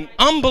appalled and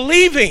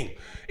unbelieving.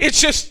 It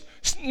just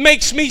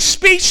makes me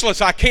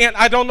speechless.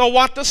 I don't know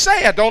what to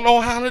say. I don't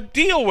know how to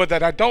deal with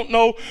it. I don't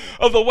know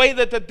of the way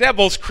that the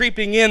devil's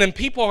creeping in, and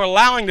people are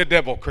allowing the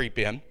devil creep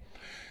in.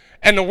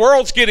 And the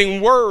world's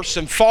getting worse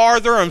and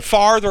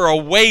farther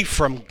away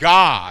from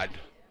God.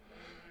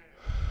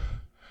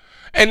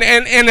 And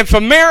if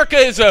America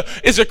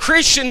is a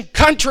Christian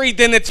country,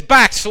 then it's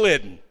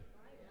backslidden.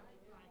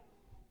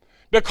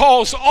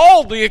 Because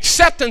all the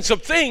acceptance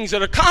of things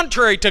that are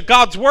contrary to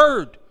God's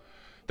word,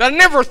 that I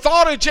never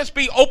thought it'd just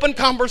be open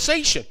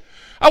conversation.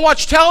 I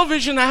watch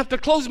television, I have to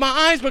close my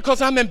eyes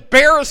because I'm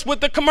embarrassed with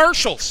the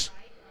commercials.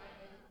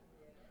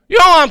 You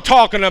know what I'm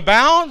talking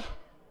about.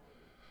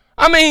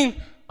 I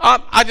mean,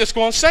 I just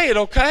going to say it,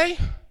 okay?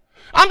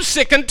 I'm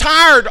sick and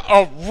tired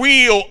of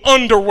real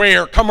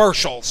underwear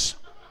commercials.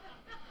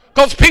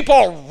 Because people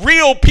are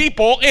real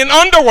people in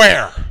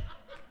underwear.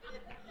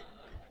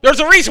 There's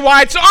a reason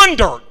why it's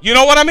under. You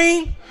know what I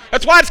mean?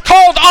 That's why it's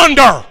called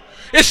under.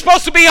 It's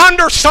supposed to be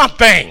under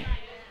something.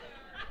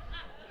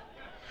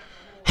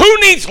 Who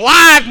needs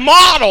live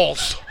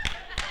models?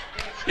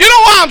 You know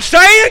what I'm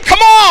saying?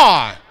 Come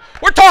on.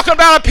 We're talking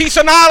about a piece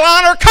of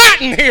nylon or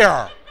cotton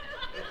here.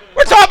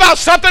 We're talking about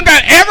something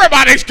that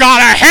everybody's got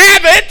to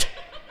have it.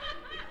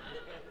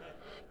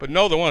 But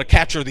no, they want to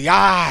capture the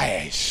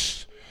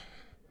eyes.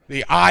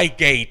 The eye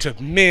gate of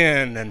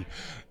men and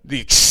the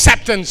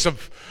acceptance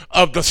of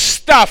the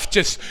stuff.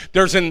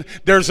 There's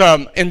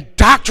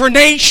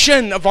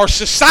indoctrination of our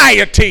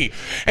society.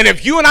 And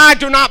if you and I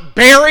do not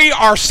bury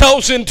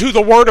ourselves into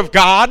the Word of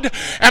God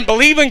and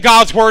believe in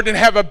God's Word and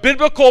have a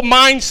biblical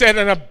mindset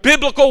and a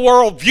biblical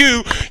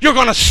worldview, you're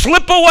going to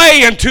slip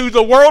away into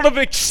the world of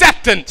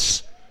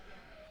acceptance.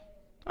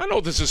 I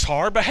know this is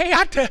hard, but hey,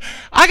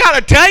 I got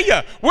to tell you,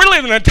 we're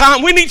living in a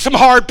time we need some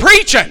hard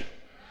preaching.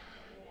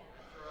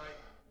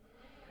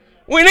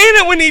 We need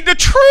it. We need the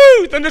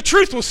truth, and the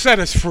truth will set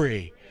us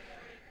free.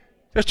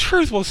 The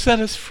truth will set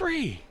us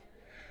free.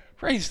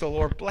 Praise the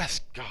Lord.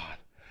 Bless God.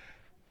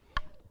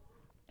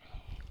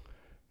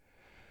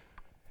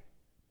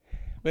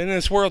 But in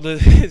this world,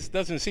 it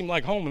doesn't seem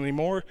like home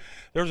anymore.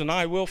 There's an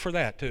I will for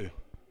that too.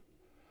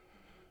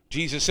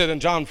 Jesus said in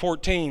John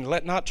 14,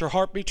 let not your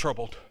heart be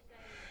troubled.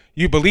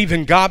 You believe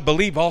in God,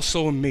 believe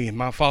also in me. In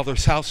my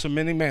Father's house are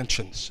many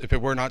mansions. If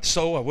it were not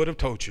so, I would have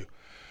told you.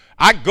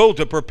 I go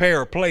to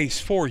prepare a place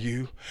for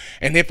you.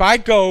 And if I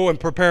go and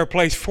prepare a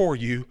place for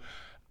you,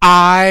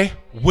 I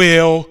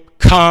will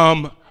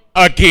come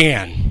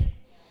again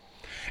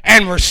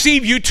and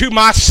receive you to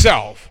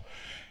myself,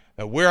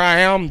 that where I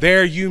am,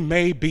 there you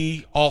may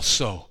be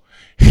also.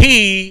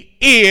 He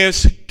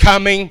is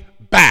coming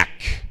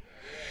back.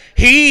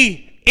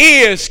 He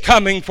is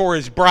coming for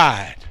his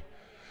bride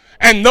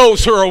and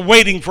those who are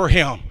waiting for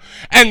him,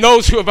 and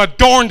those who have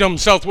adorned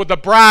themselves with the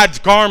bride's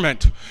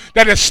garment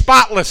that is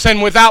spotless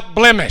and without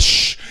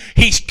blemish.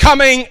 He's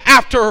coming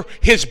after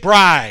his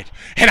bride.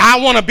 And I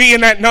want to be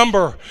in that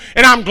number.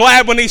 And I'm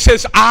glad when he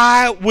says,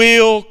 I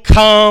will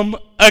come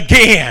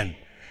again.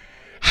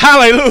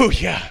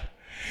 Hallelujah.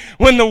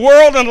 When the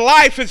world and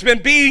life has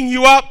been beating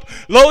you up,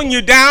 lowering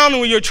you down,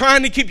 and when you're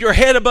trying to keep your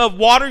head above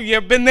water, you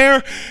ever been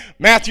there?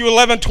 Matthew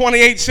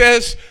 11:28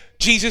 says,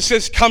 Jesus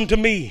says, come to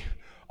me,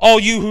 all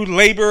you who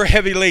labor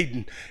heavy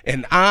laden,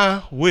 and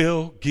I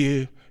will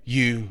give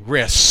you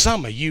rest.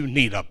 Some of you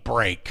need a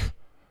break.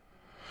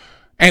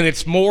 And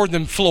it's more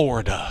than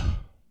Florida.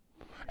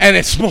 And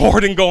it's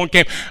more than going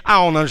camping.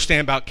 I don't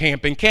understand about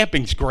camping.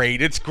 Camping's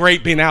great. It's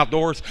great being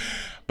outdoors.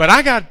 But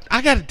I got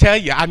to tell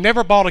you, I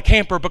never bought a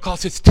camper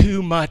because it's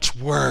too much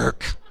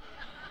work.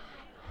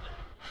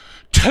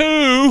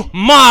 Too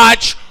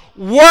much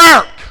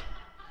work.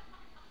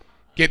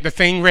 Get the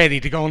thing ready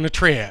to go on the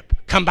trip.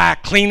 Come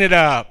back, clean it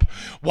up.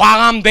 While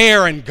I'm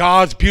there in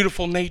God's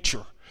beautiful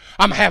nature,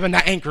 I'm having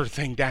to anchor the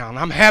thing down.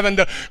 I'm having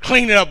to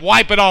clean it up,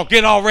 wipe it off,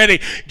 get all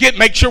ready,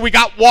 make sure we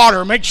got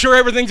water, make sure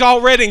everything's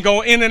all ready, and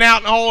go in and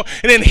out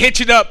and then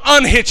hitch it up,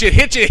 unhitch it,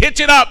 hitch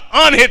it up,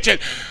 unhitch it.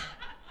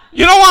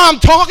 You know what I'm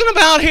talking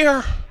about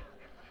here?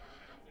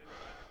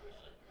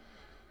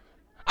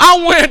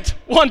 I went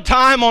one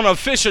time on a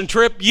fishing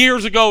trip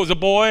years ago as a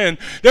boy, and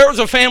there was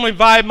a family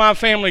invited my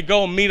family to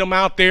go and meet them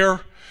out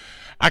there.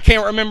 I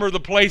can't remember the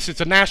place.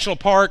 It's a national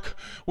park.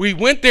 We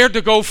went there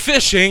to go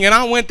fishing, and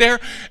I went there,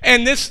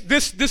 and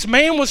this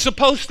man was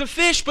supposed to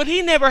fish, but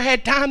he never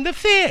had time to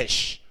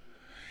fish.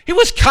 He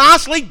was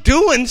constantly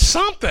doing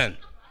something.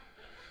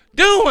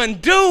 Doing.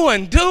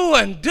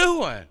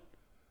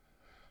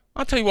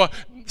 I'll tell you what,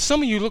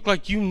 some of you look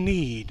like you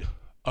need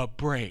a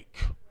break.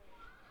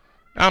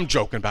 I'm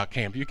joking about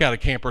camping. You got a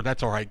camper,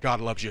 that's all right.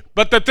 God loves you.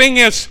 But the thing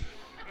is,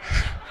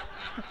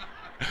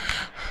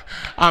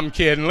 I'm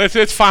kidding.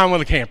 Listen, it's fine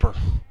with a camper,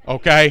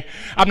 okay?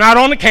 I'm not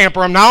on the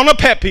camper. I'm not on a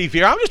pet peeve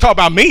here. I'm just talking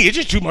about me. It's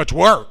just too much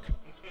work,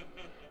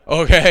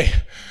 okay?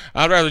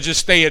 I'd rather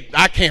just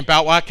I camp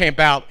out. Well, I camp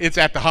out. It's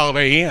at the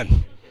Holiday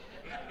Inn.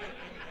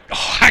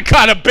 Oh, I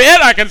got a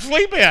bed I can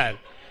sleep in.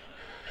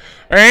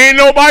 There ain't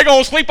nobody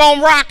going to sleep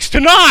on rocks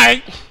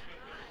tonight.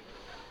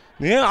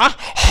 Yeah,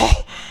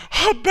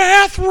 a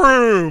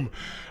bathroom.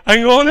 I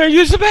can go in there and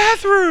use the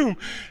bathroom.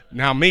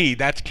 Now me,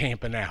 that's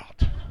camping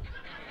out.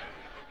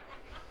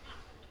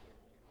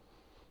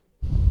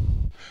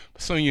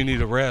 Some of you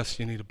need a rest,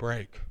 you need a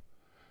break.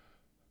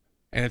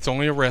 And it's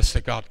only a rest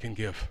that God can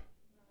give.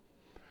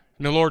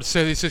 And the Lord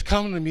said, he says,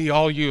 come to me,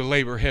 all you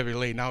labor heavy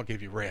laden, I'll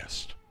give you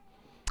rest.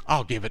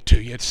 I'll give it to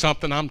you. It's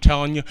something I'm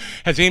telling you.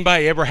 Has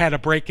anybody ever had a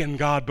break in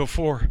God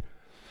before?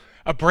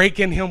 A break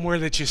in him where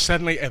that you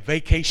suddenly, a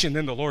vacation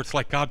in the Lord, it's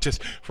like God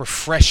just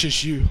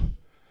refreshes you,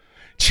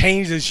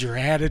 changes your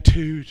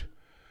attitude,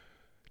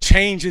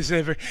 changes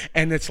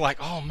and it's like,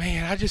 oh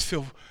man, I just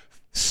feel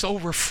so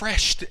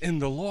refreshed in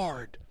the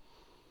Lord.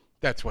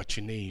 That's what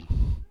you need.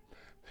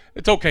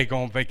 It's okay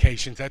going on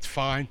vacations. That's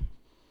fine.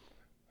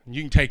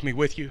 You can take me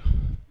with you.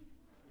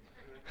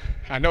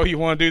 I know you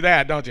want to do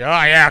that, don't you? Oh,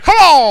 yeah. Come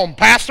on,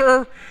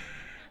 Pastor.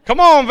 Come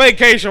on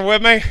vacation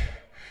with me.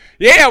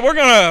 Yeah, we're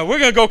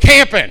gonna go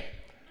camping.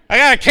 I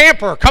got a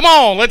camper. Come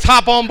on, let's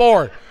hop on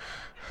board.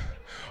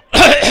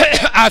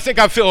 I think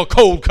I feel a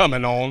cold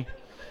coming on.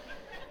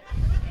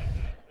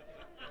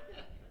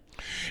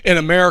 In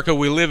America,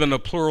 we live in a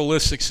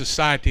pluralistic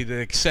society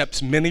that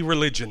accepts many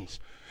religions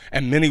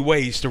and many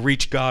ways to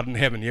reach God in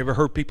heaven. You ever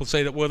heard people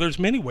say that? Well, there's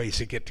many ways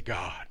to get to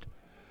God.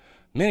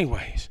 Many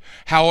ways.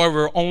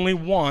 However, only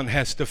one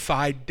has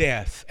defied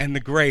death and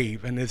the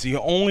grave and is the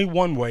only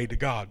one way to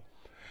God.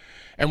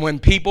 And when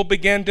people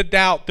begin to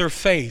doubt their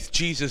faith,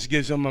 Jesus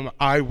gives them an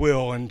I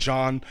will in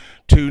John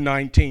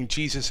 2:19.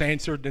 Jesus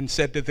answered and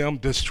said to them,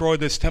 destroy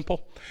this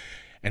temple,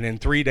 and in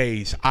 3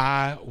 days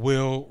I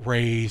will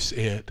raise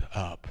it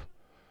up.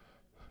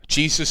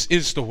 Jesus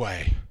is the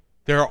way.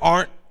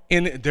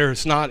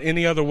 There's not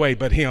any other way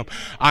but him.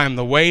 I am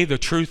the way, the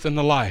truth, and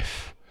the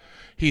life.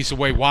 He's the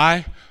way.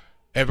 Why?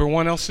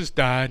 Everyone else has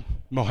died.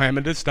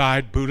 Muhammad has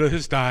died. Buddha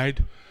has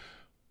died.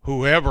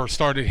 Whoever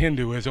started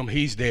Hinduism,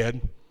 he's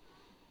dead.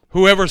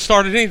 Whoever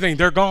started anything,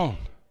 they're gone.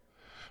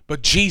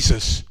 But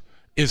Jesus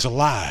is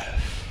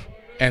alive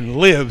and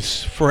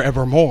lives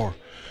forevermore.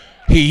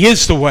 He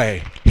is the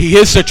way. He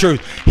is the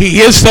truth. He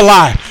is the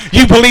life.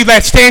 You believe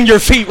that? Stand your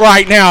feet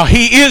right now.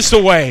 He is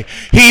the way.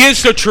 He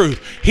is the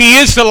truth. He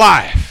is the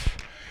life.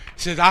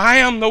 He says, I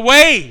am the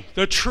way,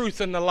 the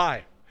truth, and the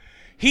life.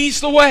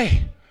 He's the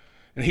way.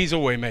 And he's a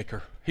way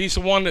maker. He's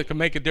the one that can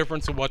make a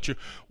difference in what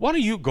are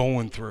you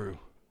going through?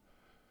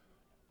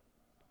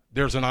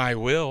 There's an I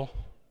will.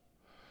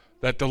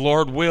 That the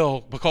Lord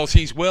will, because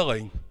he's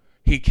willing,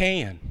 he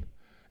can,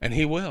 and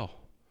he will.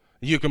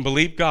 You can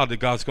believe God that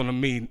God's going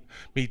to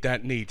meet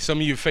that need. Some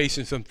of you are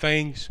facing some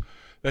things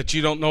that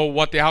you don't know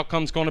what the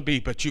outcome's going to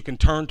be, but you can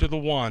turn to the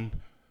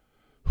one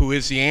who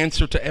is the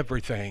answer to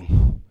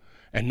everything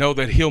and know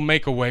that he'll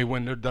make a way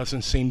when there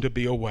doesn't seem to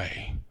be a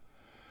way.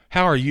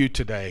 How are you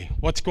today?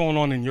 What's going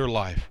on in your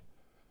life?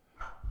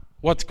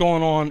 What's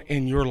going on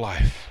in your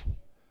life?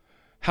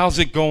 How's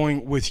it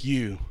going with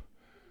you?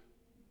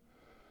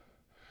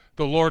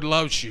 The Lord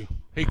loves you.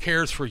 He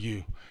cares for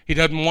you. He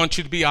doesn't want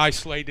you to be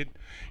isolated.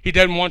 He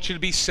doesn't want you to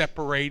be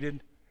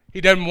separated. He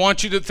doesn't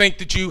want you to think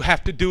that you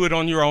have to do it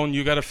on your own.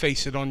 You got to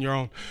face it on your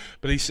own.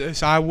 But he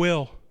says, I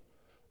will.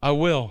 I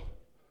will.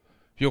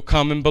 If you'll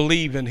come and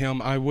believe in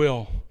him, I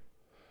will.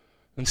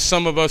 And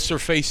some of us are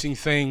facing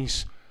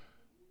things,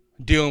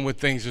 dealing with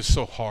things that's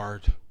so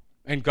hard.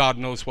 And God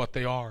knows what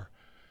they are.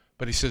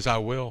 But he says, I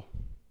will.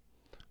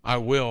 I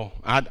will.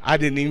 I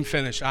didn't even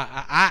finish.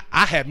 I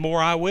had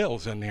more I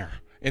wills in there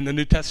in the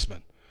New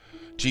Testament.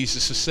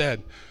 Jesus has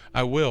said,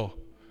 I will.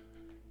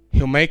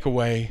 He'll make a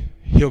way.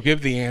 He'll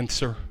give the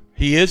answer.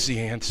 He is the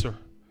answer.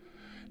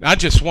 And I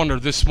just wonder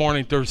this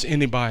morning if there's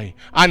anybody.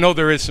 I know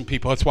there is some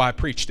people. That's why I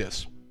preach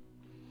this.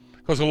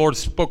 Because the Lord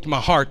spoke to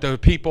my heart. There are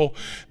people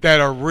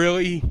that are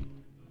really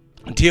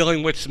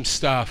dealing with some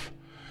stuff.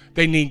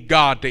 They need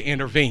God to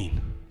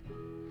intervene.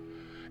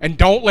 And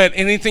don't let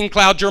anything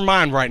cloud your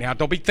mind right now.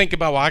 Don't be thinking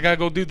about, well, I got to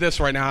go do this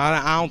right now.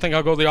 I don't think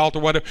I'll go to the altar.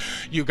 Whatever.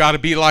 You got to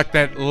be like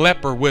that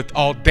leper with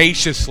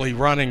audaciously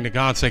running to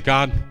God and say,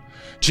 God,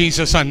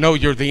 Jesus, I know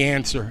you're the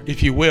answer.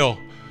 If you will,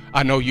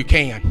 I know you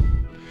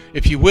can.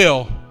 If you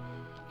will,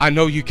 I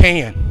know you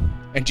can.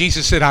 And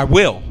Jesus said, I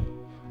will.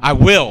 I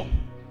will.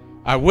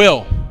 I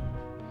will.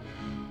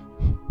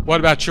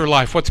 What about your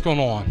life? What's going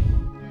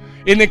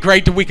on? Isn't it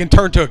great that we can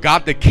turn to a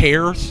God that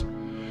cares?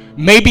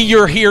 Maybe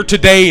you're here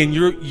today and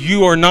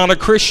you are not a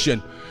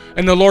Christian.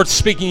 And the Lord's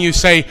speaking to you,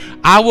 say,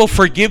 I will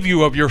forgive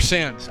you of your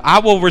sins. I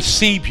will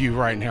receive you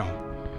right now.